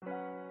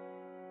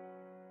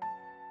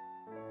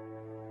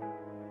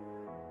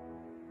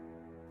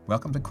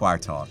Welcome to Choir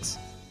Talks.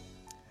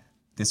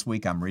 This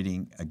week I'm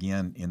reading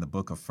again in the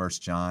book of 1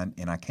 John,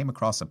 and I came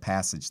across a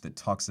passage that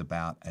talks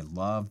about a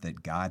love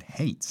that God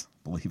hates,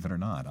 believe it or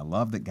not, a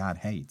love that God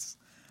hates.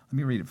 Let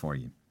me read it for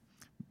you.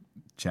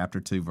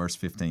 Chapter 2, verse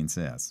 15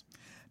 says,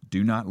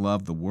 "Do not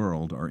love the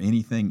world or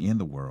anything in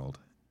the world.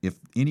 If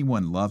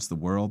anyone loves the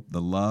world,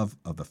 the love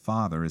of the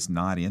Father is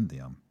not in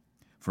them.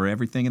 For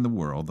everything in the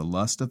world, the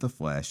lust of the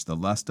flesh, the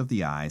lust of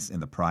the eyes,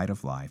 and the pride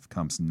of life,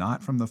 comes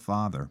not from the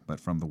Father, but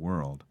from the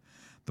world.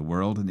 The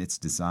world and its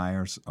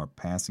desires are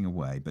passing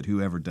away, but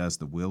whoever does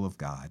the will of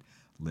God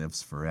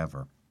lives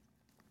forever."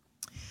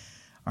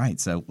 All right,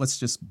 so let's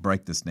just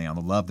break this down.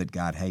 The love that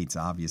God hates,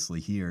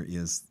 obviously, here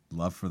is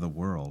love for the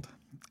world.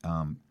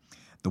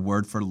 The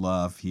word for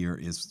love here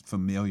is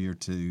familiar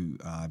to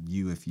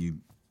you if you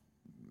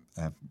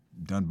have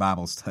done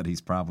Bible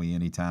studies. Probably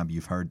any time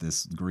you've heard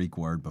this Greek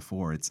word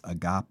before. It's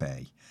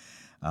agape.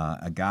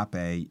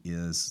 Agape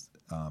is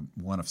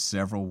one of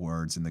several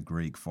words in the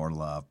Greek for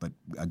love, but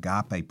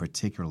agape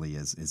particularly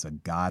is a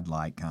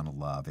godlike kind of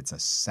love. It's a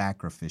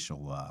sacrificial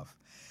love.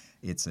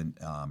 It's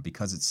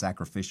because it's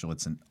sacrificial,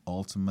 it's an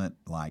ultimate,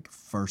 like,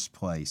 first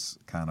place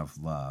kind of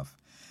love.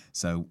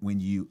 So when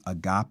you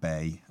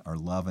agape or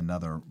love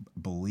another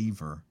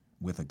believer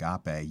with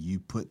agape, you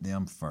put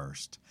them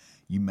first.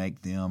 You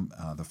make them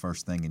the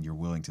first thing, and you're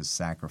willing to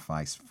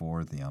sacrifice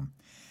for them.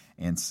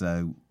 And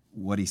so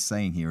what he's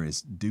saying here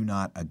is, do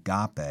not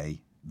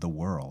agape the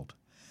world.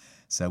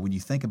 So when you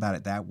think about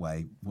it that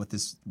way,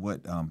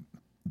 what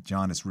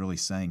John is really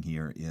saying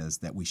here is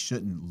that we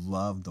shouldn't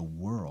love the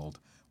world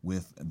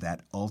with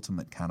that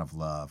ultimate kind of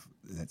love,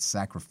 that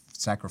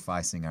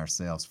sacrificing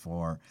ourselves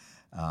for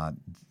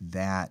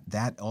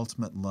that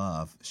ultimate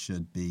love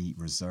should be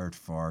reserved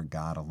for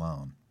God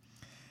alone.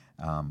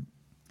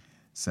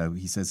 So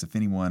he says, if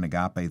anyone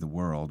agape the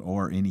world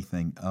or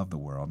anything of the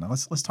world. Now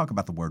let's talk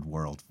about the word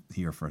world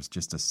here for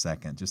just a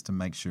second, just to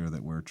make sure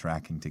that we're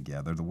tracking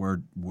together. The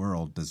word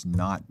world does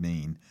not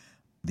mean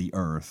the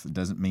earth. It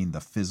doesn't mean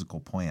the physical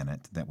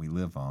planet that we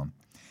live on.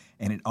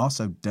 And it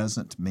also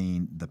doesn't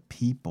mean the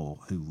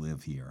people who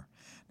live here.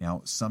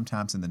 Now,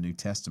 sometimes in the New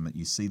Testament,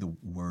 you see the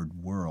word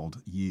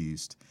world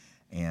used,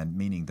 and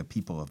meaning the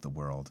people of the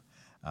world.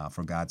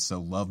 For God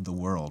so loved the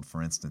world,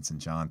 for instance, in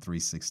John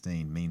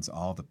 3:16, means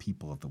all the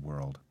people of the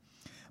world.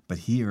 But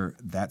here,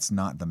 that's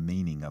not the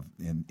meaning of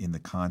in the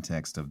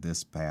context of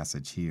this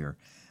passage here.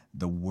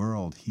 The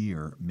world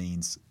here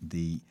means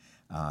the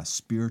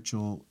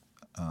spiritual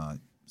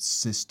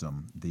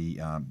system,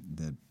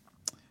 the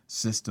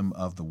system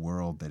of the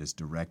world that is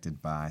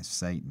directed by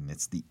Satan.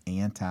 It's the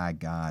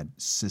anti-God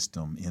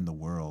system in the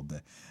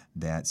world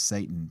that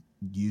Satan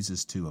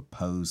uses to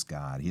oppose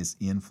God, his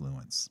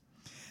influence.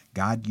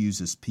 God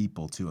uses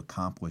people to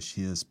accomplish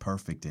his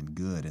perfect and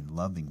good and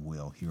loving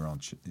will here on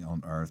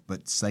earth,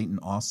 but Satan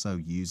also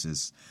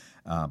uses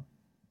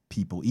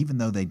people, even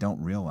though they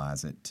don't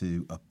realize it,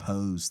 to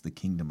oppose the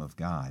kingdom of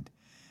God.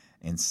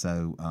 And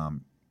so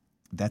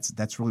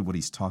that's really what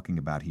he's talking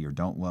about here.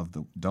 Don't love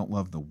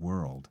the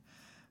world.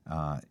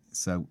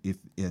 So if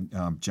in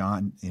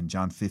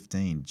John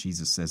 15,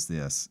 Jesus says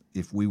this: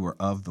 if we were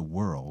of the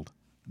world,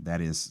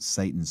 that is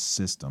Satan's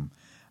system,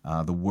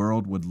 the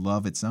world would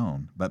love its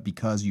own. But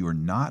because you are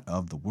not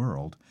of the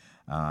world,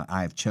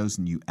 I have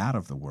chosen you out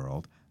of the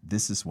world.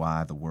 This is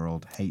why the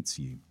world hates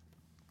you.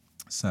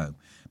 So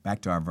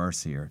back to our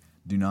verse here.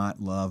 Do not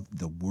love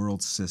the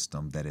world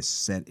system that has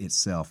set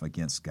itself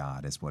against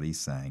God, is what he's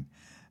saying.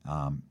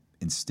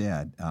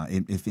 Instead,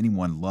 if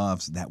anyone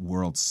loves that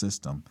world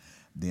system,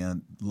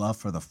 then love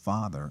for the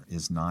Father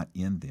is not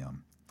in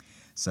them.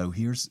 So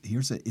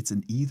it's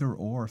an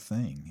either-or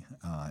thing.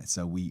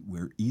 So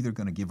we're either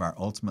going to give our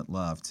ultimate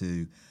love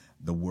to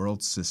the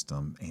world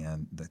system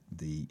and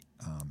the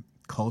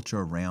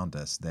culture around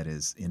us that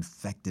is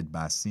infected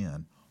by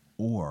sin,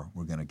 or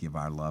we're going to give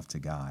our love to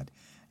God.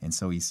 And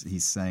so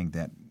he's saying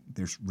that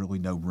there's really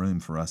no room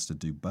for us to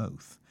do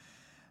both.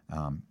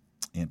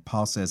 And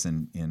Paul says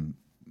in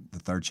the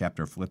 3rd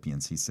chapter of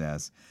Philippians, he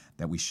says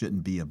that we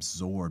shouldn't be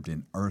absorbed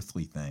in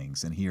earthly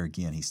things. And here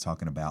again, he's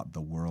talking about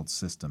the world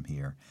system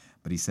here.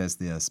 But he says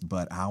this,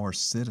 but our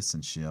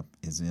citizenship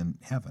is in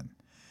heaven.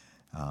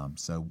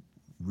 So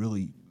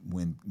really,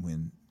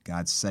 when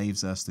God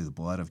saves us through the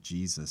blood of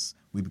Jesus,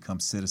 we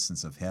become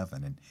citizens of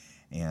heaven.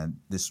 And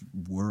this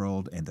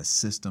world and the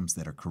systems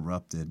that are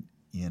corrupted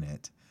in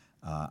it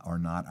are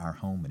not our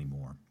home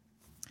anymore.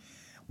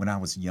 When I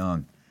was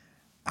young,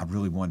 I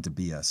really wanted to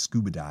be a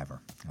scuba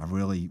diver. I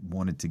really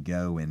wanted to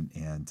go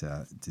and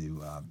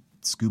to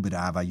scuba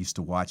dive. I used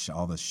to watch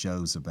all the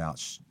shows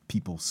about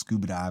people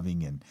scuba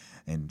diving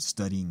and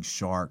studying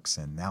sharks,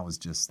 and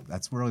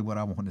that's really what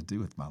I wanted to do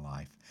with my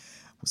life.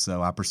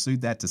 So I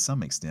pursued that to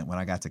some extent. When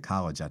I got to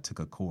college, I took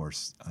a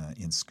course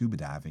in scuba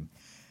diving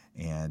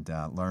and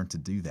learned to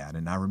do that.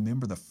 And I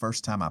remember the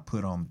first time I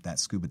put on that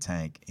scuba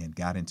tank and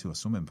got into a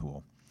swimming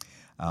pool,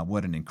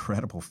 what an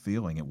incredible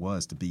feeling it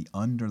was to be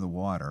under the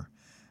water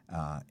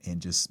and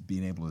just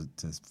being able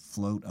to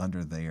float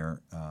under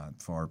there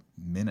for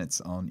minutes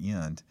on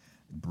end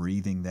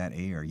breathing that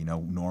air.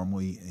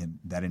 Normally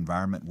that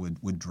environment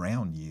would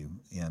drown you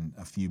in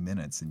a few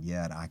minutes, and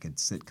yet I could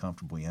sit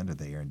comfortably under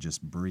there and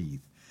just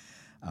breathe.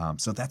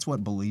 So that's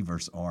what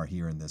believers are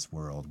here in this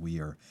world. We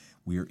are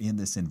in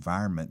this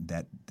environment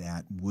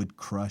that would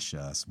crush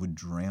us, would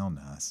drown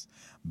us,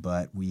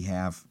 but we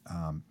have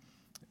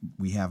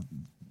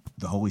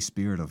the Holy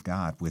Spirit of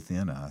God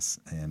within us,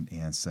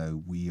 and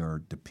so we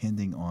are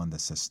depending on the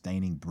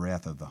sustaining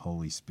breath of the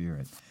Holy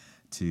Spirit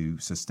to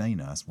sustain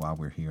us while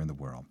we're here in the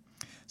world.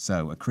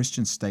 So a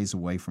Christian stays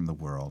away from the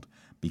world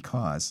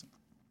because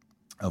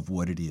of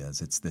what it is.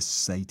 It's this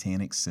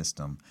satanic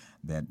system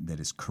that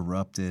has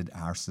corrupted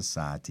our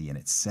society, and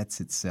it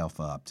sets itself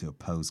up to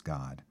oppose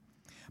God.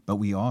 But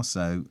we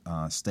also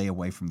stay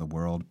away from the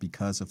world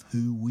because of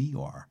who we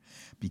are,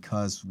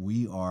 because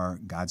we are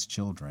God's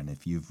children.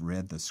 If you've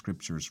read the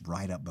scriptures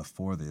right up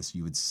before this,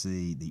 you would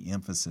see the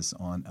emphasis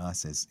on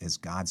us as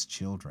God's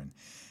children.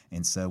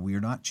 And so we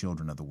are not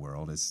children of the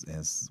world.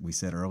 As we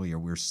said earlier,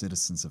 we're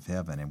citizens of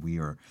heaven, and we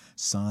are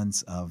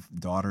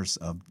daughters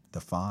of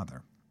the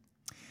Father.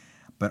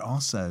 But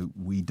also,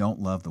 we don't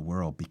love the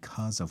world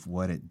because of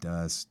what it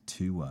does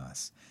to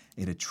us.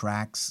 It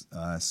attracts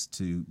us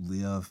to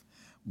live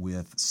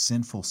with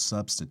sinful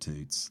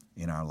substitutes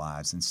in our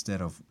lives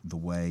instead of the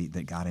way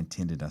that God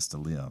intended us to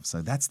live.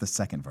 So that's the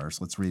second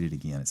verse. Let's read it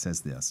again. It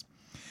says this: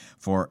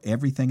 "For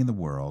everything in the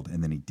world,"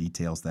 and then he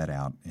details that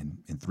out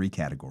in three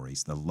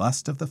categories: the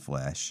lust of the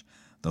flesh,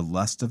 the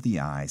lust of the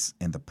eyes,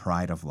 and the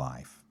pride of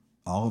life.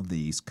 All of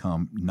these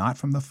come not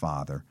from the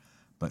Father,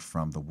 but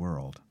from the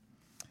world.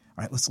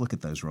 All right, let's look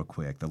at those real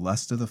quick. The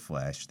lust of the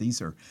flesh,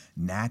 these are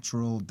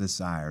natural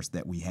desires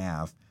that we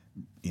have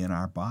in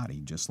our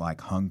body, just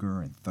like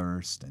hunger and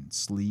thirst and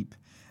sleep,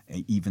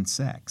 even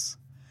sex.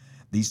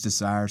 These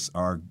desires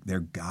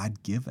they're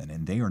God-given,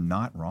 and they are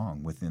not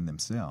wrong within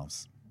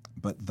themselves.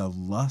 But the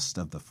lust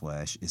of the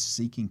flesh is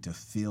seeking to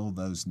fill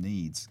those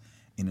needs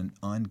in an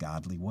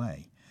ungodly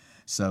way.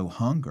 So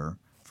hunger,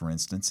 for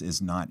instance,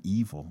 is not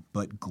evil,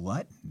 but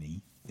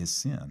gluttony is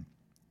sin.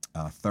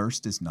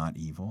 Thirst is not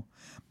evil,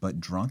 but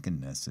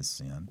drunkenness is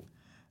sin.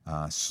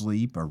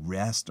 Sleep or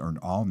rest are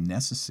all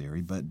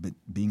necessary, but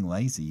being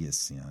lazy is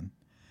sin.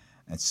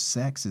 And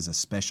sex is a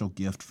special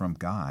gift from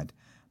God,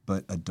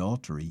 but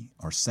adultery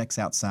or sex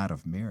outside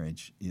of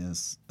marriage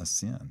is a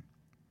sin.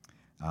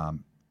 I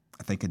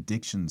think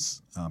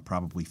addictions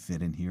probably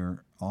fit in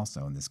here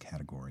also in this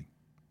category.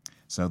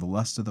 So the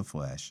lust of the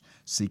flesh,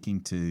 seeking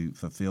to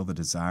fulfill the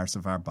desires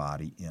of our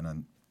body in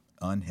an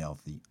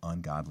unhealthy,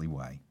 ungodly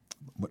way.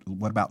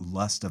 What about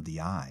lust of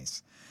the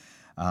eyes?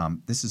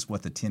 This is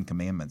what the Ten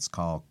Commandments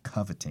call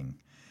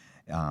coveting.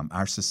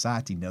 Our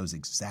society knows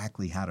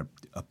exactly how to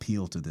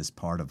appeal to this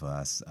part of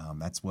us.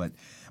 That's what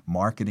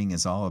marketing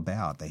is all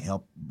about. They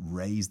help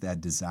raise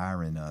that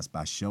desire in us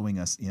by showing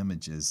us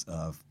images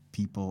of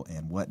people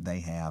and what they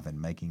have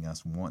and making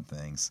us want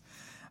things,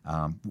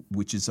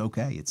 which is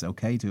okay. It's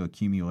okay to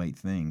accumulate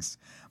things,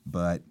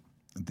 but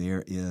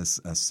there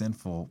is a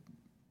sinful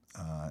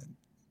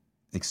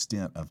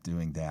extent of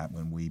doing that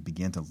when we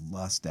begin to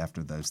lust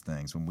after those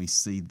things, when we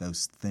see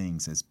those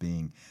things as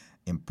being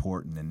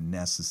important and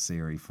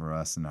necessary for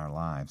us in our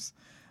lives.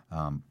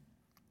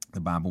 The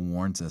Bible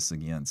warns us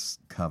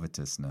against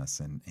covetousness,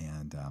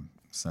 and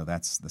so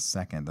that's the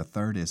second. The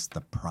third is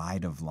the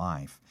pride of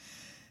life.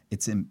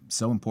 It's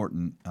so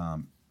important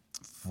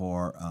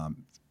for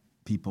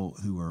people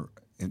who are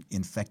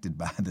infected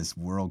by this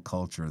world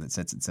culture that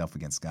sets itself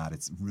against God.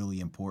 It's really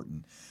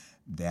important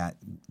that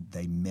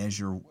they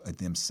measure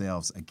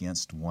themselves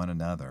against one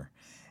another.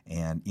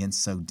 And in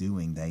so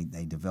doing,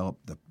 they develop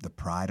the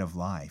pride of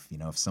life.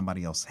 If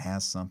somebody else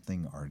has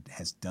something or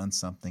has done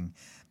something,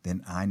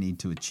 then I need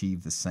to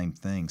achieve the same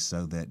thing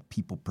so that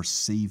people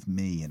perceive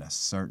me in a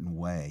certain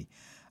way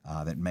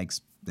that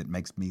makes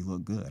me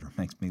look good or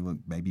makes me look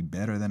maybe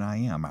better than I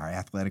am. Our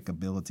athletic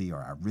ability or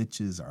our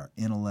riches or our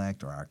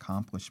intellect or our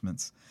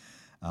accomplishments,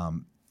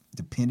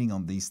 depending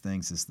on these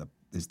things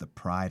is the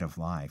pride of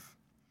life.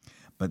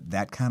 But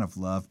that kind of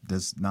love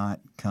does not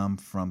come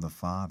from the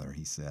Father,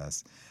 he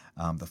says.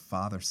 The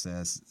Father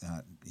says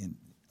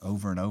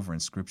over and over in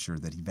Scripture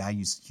that he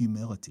values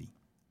humility.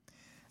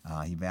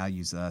 He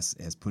values us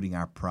as putting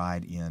our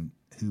pride in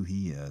who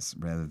he is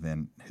rather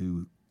than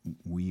who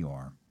we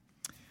are.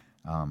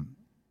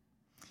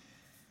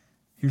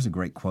 Here's a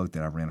great quote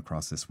that I ran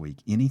across this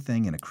week.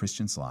 "Anything in a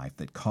Christian's life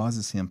that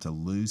causes him to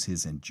lose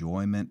his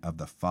enjoyment of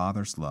the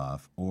Father's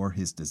love or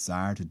his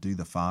desire to do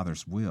the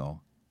Father's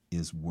will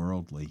is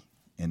worldly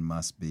and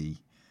must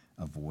be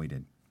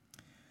avoided."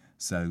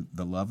 So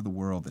the love of the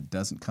world that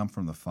doesn't come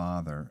from the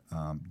Father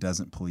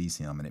doesn't please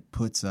him, and it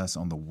puts us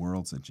on the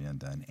world's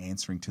agenda and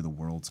answering to the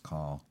world's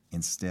call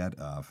instead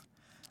of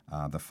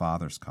the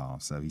Father's call.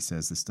 So he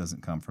says, this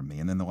doesn't come from me.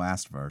 And then the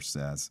last verse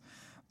says,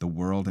 "The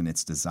world and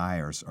its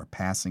desires are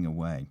passing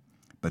away,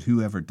 but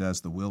whoever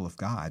does the will of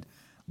God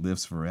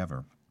lives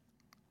forever."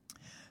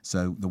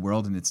 So the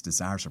world and its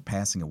desires are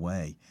passing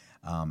away.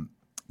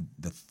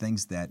 The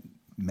things that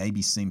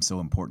maybe seem so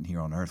important here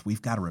on earth,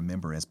 we've got to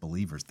remember as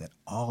believers that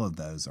all of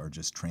those are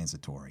just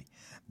transitory.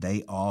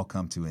 They all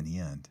come to an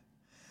end.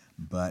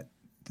 But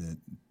the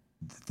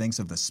things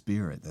of the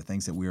Spirit, the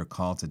things that we are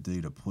called to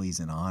do to please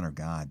and honor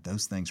God,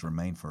 those things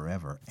remain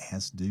forever,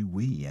 as do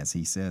we, as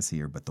he says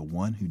here. But the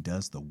one who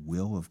does the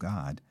will of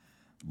God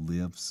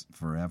lives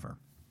forever.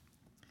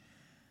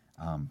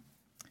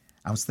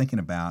 I was thinking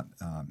about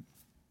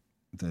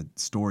the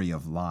story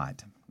of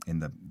Lot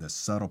and the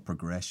subtle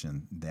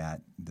progression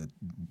that the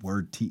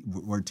word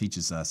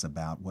teaches us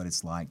about what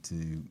it's like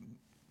to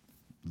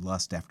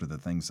lust after the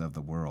things of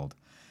the world.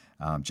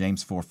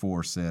 James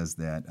 4:4 says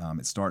that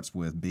it starts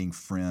with being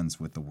friends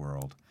with the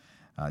world.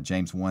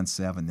 James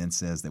 1:7 then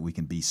says that we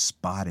can be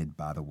spotted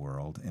by the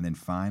world. And then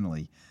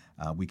finally,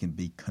 we can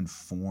be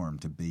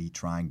conformed, to be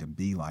trying to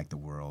be like the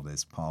world,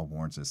 as Paul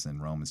warns us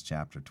in Romans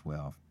chapter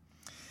 12.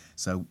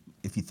 So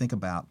if you think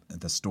about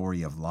the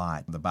story of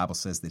Lot, the Bible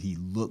says that he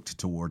looked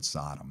towards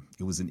Sodom.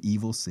 It was an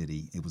evil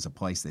city. It was a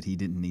place that he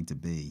didn't need to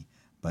be,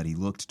 but he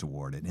looked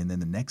toward it. And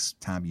then the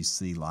next time you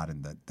see Lot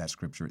in that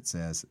scripture, it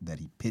says that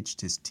he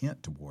pitched his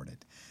tent toward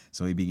it.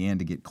 So he began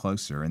to get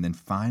closer. And then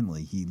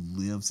finally, he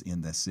lives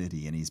in the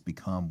city, and he's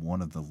become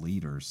one of the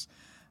leaders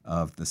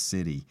of the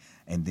city.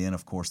 And then,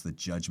 of course, the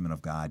judgment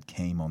of God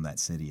came on that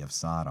city of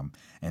Sodom.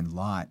 And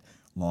Lot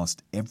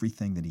lost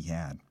everything that he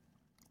had.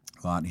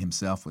 Lot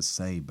himself was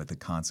saved, but the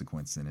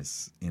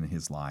consequences in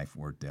his life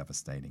were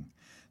devastating.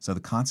 So the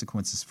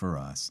consequences for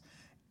us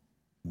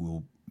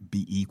will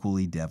be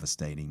equally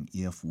devastating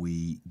if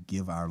we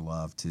give our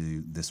love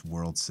to this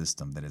world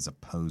system that has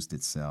opposed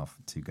itself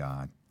to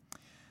God.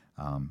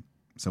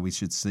 So we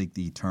should seek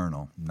the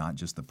eternal, not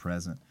just the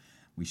present.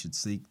 We should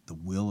seek the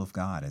will of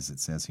God, as it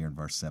says here in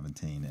verse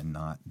 17, and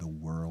not the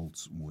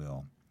world's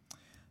will.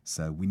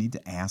 So we need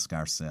to ask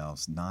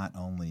ourselves, not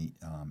only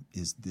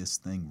is this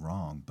thing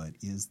wrong, but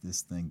is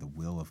this thing the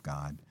will of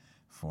God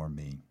for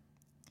me?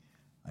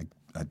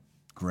 A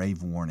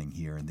grave warning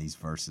here in these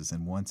verses,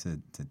 and one to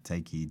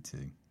take heed to.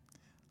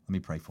 Let me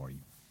pray for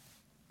you.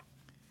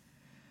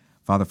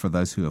 Father, for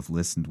those who have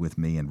listened with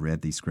me and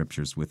read these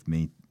scriptures with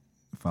me,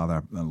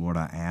 Father, Lord,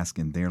 I ask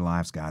in their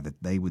lives, God,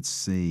 that they would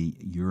see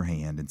your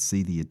hand and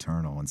see the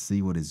eternal and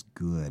see what is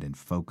good and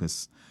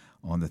focus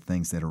on the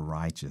things that are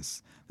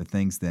righteous, the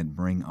things that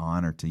bring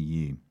honor to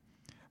you.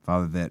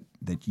 Father,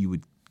 that you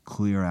would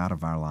clear out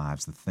of our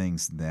lives the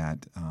things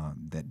that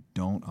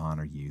don't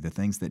honor you, the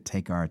things that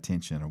take our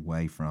attention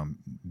away from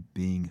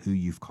being who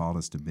you've called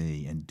us to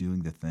be and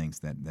doing the things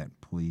that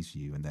please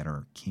you and that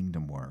are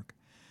kingdom work.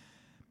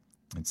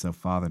 And so,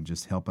 Father,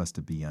 just help us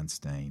to be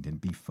unstained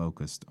and be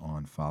focused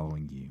on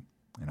following you.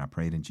 And I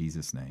pray it in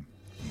Jesus' name.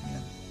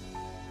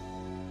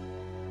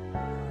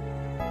 Amen.